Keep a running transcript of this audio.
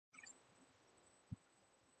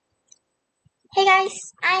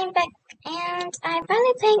guys, I'm back and I'm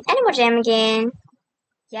finally playing Animal Jam again.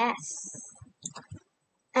 Yes,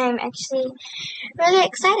 I'm actually really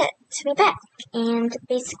excited to be back. And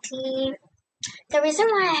basically, the reason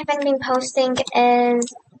why I haven't been posting is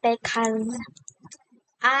because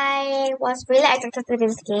I was really addicted to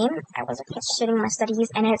this game. I was studying my studies,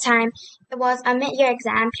 and at the time, it was a mid-year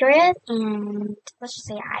exam period, and let's just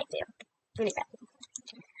say I did really bad.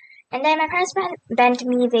 And then my parents banned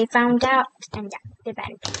me, they found out, and yeah, they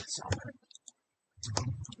banned me, so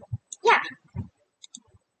yeah.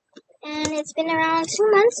 And it's been around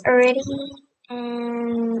 2 months already,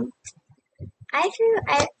 and I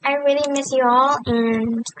really miss you all,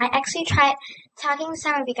 and I actually tried talking to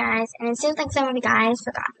some of you guys, and it seems like some of you guys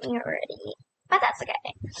forgot me already, but that's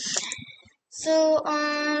okay. So,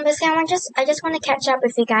 basically I just want to catch up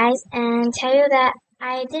with you guys and tell you that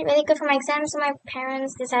I did really good for my exams, so my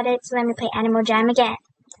parents decided to let me play Animal Jam again.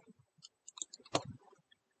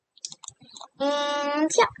 And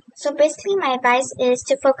yeah, so basically my advice is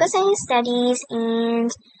to focus on your studies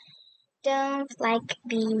and don't I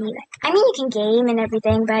mean you can game and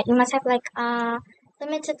everything, but you must have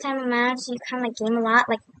limited time amount, so you can't game a lot,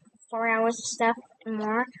 4 hours of stuff and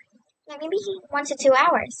more. Maybe 1 to 2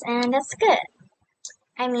 hours, and that's good.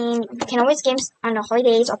 I mean, you can always game on the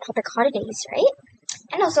holidays or public holidays, right?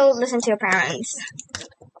 And also listen to your parents.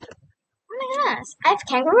 Oh my gosh, I have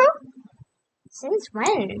kangaroo? Since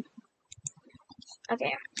when?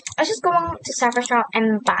 Okay, I was just going to Cypher Shop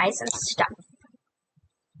and buy some stuff.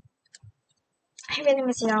 I really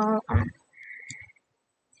miss y'all.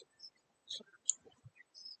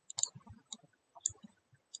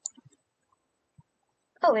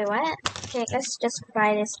 Oh wait, what? Okay, let's just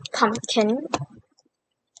buy this pumpkin.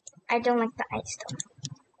 I don't like the ice though.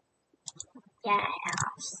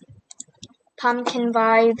 Yes. Pumpkin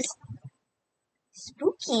vibes.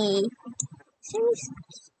 Spooky. Semi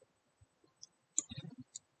spooky.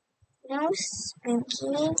 No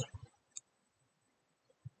spooky.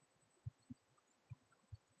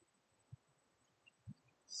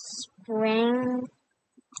 Spring.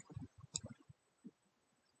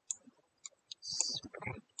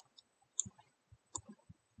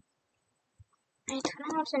 I don't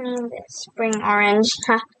know how to name this. Spring orange.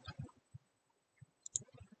 Huh.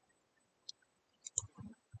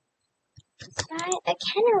 The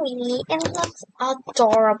cannery. It looks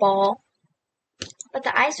adorable. But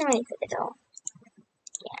the eyes are really good though.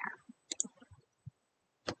 Yeah.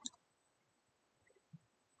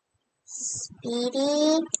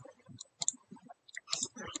 Speedy.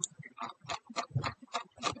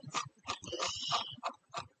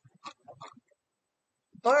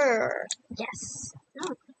 Bird. Yes. No,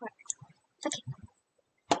 bird. Okay.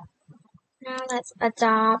 Now let's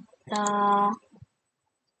adopt the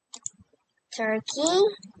turkey.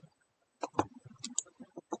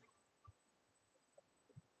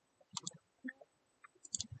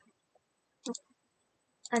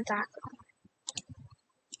 Adopt.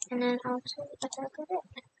 And then also adopt it.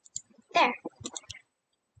 There.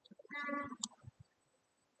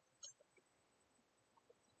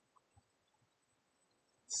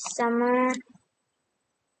 Summer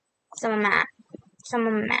map.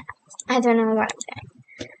 I don't know what I'm saying.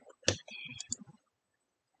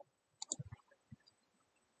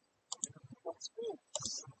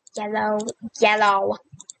 Yellow.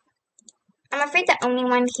 I'm afraid the only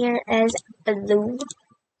one here is blue.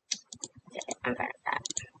 Okay, I'm better at that.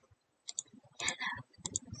 Yellow.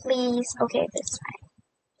 Please. Okay, this way.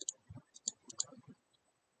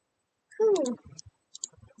 Cool.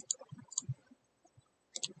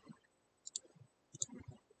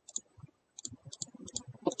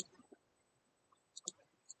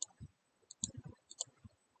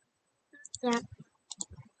 Yeah.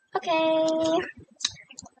 Okay.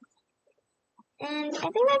 And I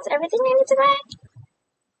think that's everything I need to buy.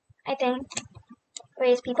 I think.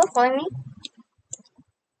 Wait, is people following me?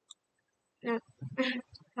 No.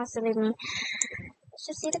 Must have me. Let's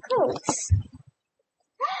just see the clothes.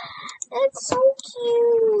 It's so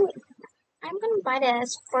cute. I'm gonna buy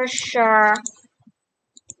this for sure.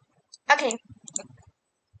 Okay.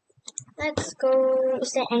 Let's go.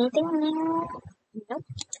 Is there anything new? Nope.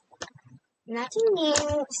 Nothing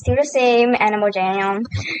new. Still the same Animal Jam.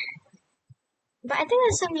 But I think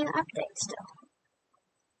there's some new updates still.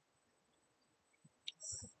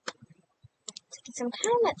 Take some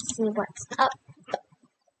time. Let's see what's up.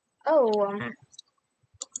 Oh.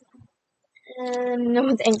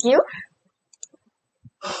 No, thank you.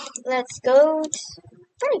 Let's go to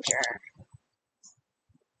furniture.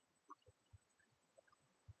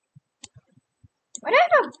 Why do I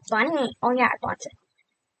have a bunny? Oh yeah, I bought it.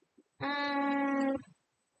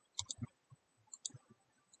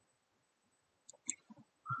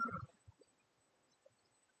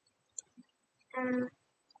 I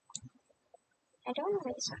don't know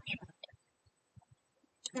what it's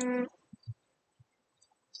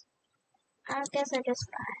I guess I just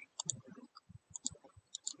buy.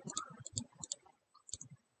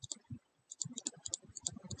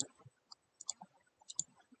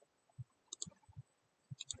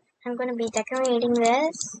 I'm gonna be decorating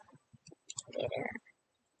this later.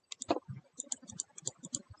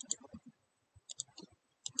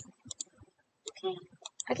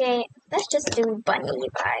 Okay, let's just do bunny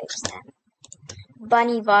vibes then.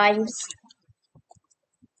 Bunny vibes.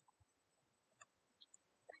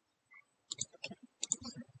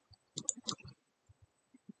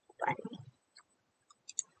 Bunny.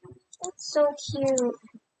 That's so cute.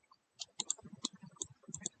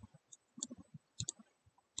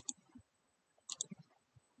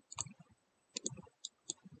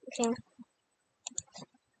 Okay.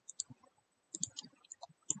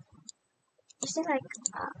 Is it like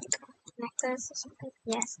necklace or something?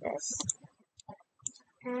 Yes, this.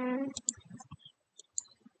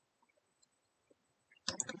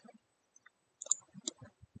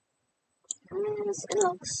 Yes, it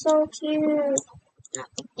looks so cute.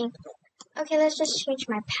 Okay, let's just change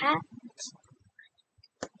my pet.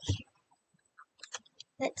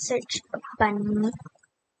 Let's search for bunny.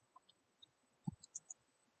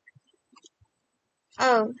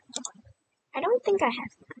 Oh, I don't think I have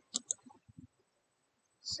one.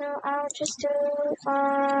 So I'll just do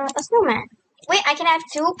a snowman. Wait, I can have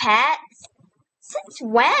 2 pets? Since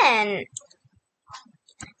when?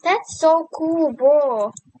 That's so cool,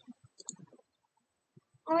 bro.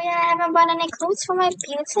 Oh yeah, I haven't bought any clothes for my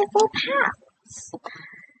beautiful pets.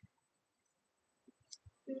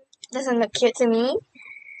 Doesn't look cute to me.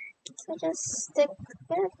 So just stick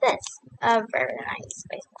with this. A very nice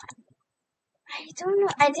waistline. I don't know.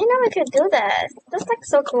 I didn't know we could do this. That's like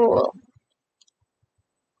so cool.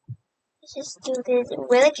 Let's just do this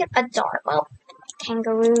really cute, adorable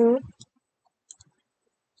kangaroo.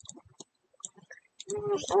 It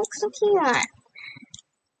looks so cute.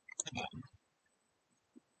 Okay.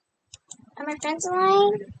 Are my friends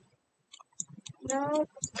online? No.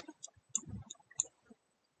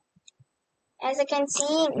 As you can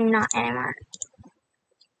see, not anymore.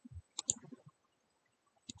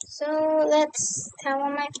 So let's tell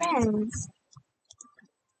all my friends.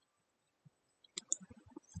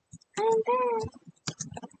 I'm back.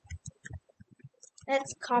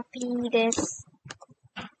 Let's copy this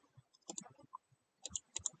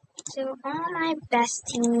to all my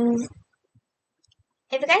besties.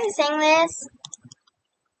 If you guys are saying this,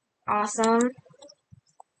 awesome.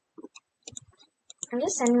 I'm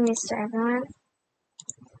just sending this to everyone.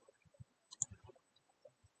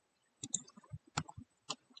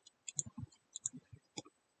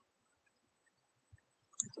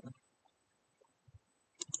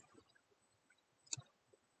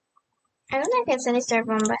 I don't know if I can send this to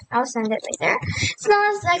everyone, but I'll send it later. So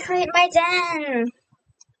now let's decorate my den.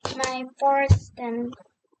 My forest den.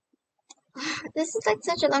 This is like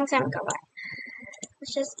such a long time ago, but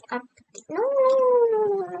let's just up.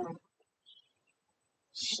 No.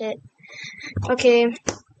 Shit. Okay.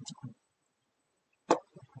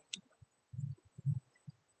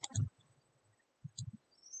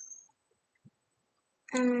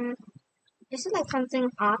 Is it like something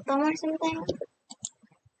autumn or something?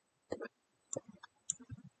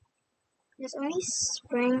 There's only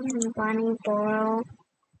spring and bunny boil.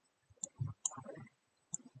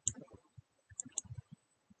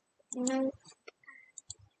 No.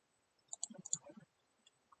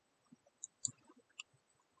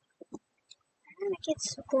 I make it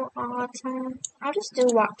super autumn. I'll just do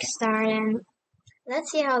Rockstar and let's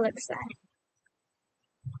see how it looks like.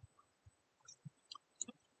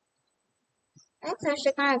 It looks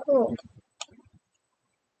actually kind of cool.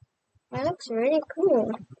 It looks really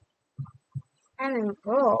cool. I mean,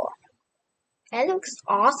 bro. It looks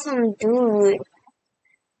awesome, dude.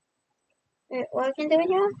 Wait, what can do it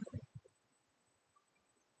here?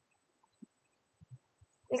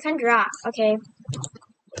 We can draw. Okay.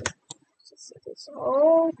 Let's see this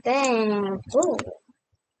whole thing. Ooh.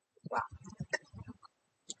 Wow.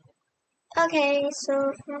 Okay,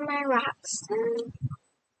 so for my rocks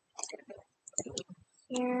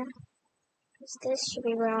here, this should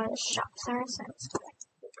be where all the shops are, so it's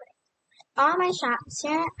all my shops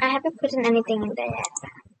here, I haven't put in anything in there yet.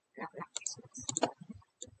 No, not Christmas.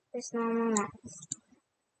 There's normal ones.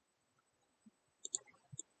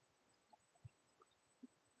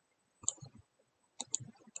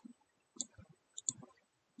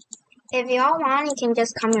 If y'all want, you can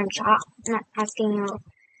just come and shop. I'm not asking you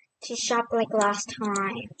to shop like last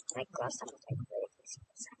time. Like last time was like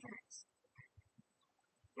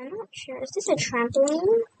really I'm not sure. Is this a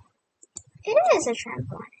trampoline? It is a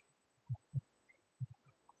trampoline.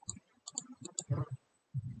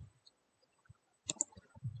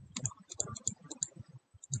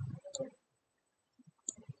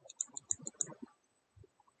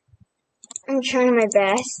 I'm trying my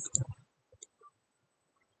best.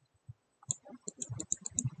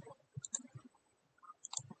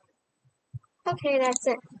 Okay, that's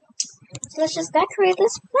it. So let's just decorate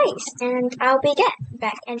this place, and I'll be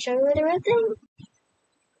back and show you the real thing.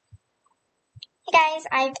 Hey guys,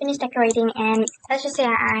 I finished decorating, and let's just say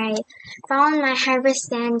I found my harvest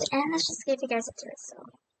stand, and let's just give you guys a tour. So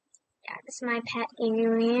yeah, this is my pet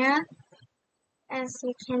area. As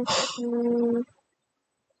you can see,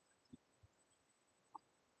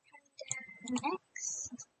 next,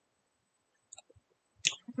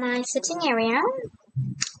 my sitting area.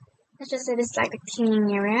 Let's just say this is like the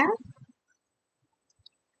cleaning area.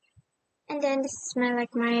 And then this is my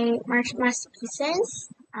masterpieces.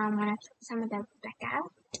 When I took some of them back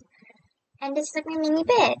out. And this is like my mini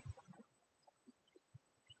bed.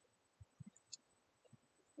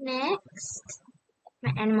 Next,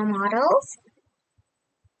 my animal models,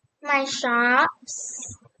 my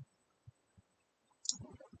shops,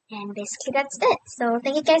 and basically that's it. So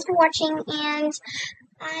thank you guys for watching, and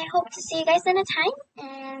I hope to see you guys another time,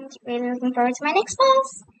 and really looking forward to my next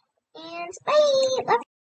post. And bye! Love you.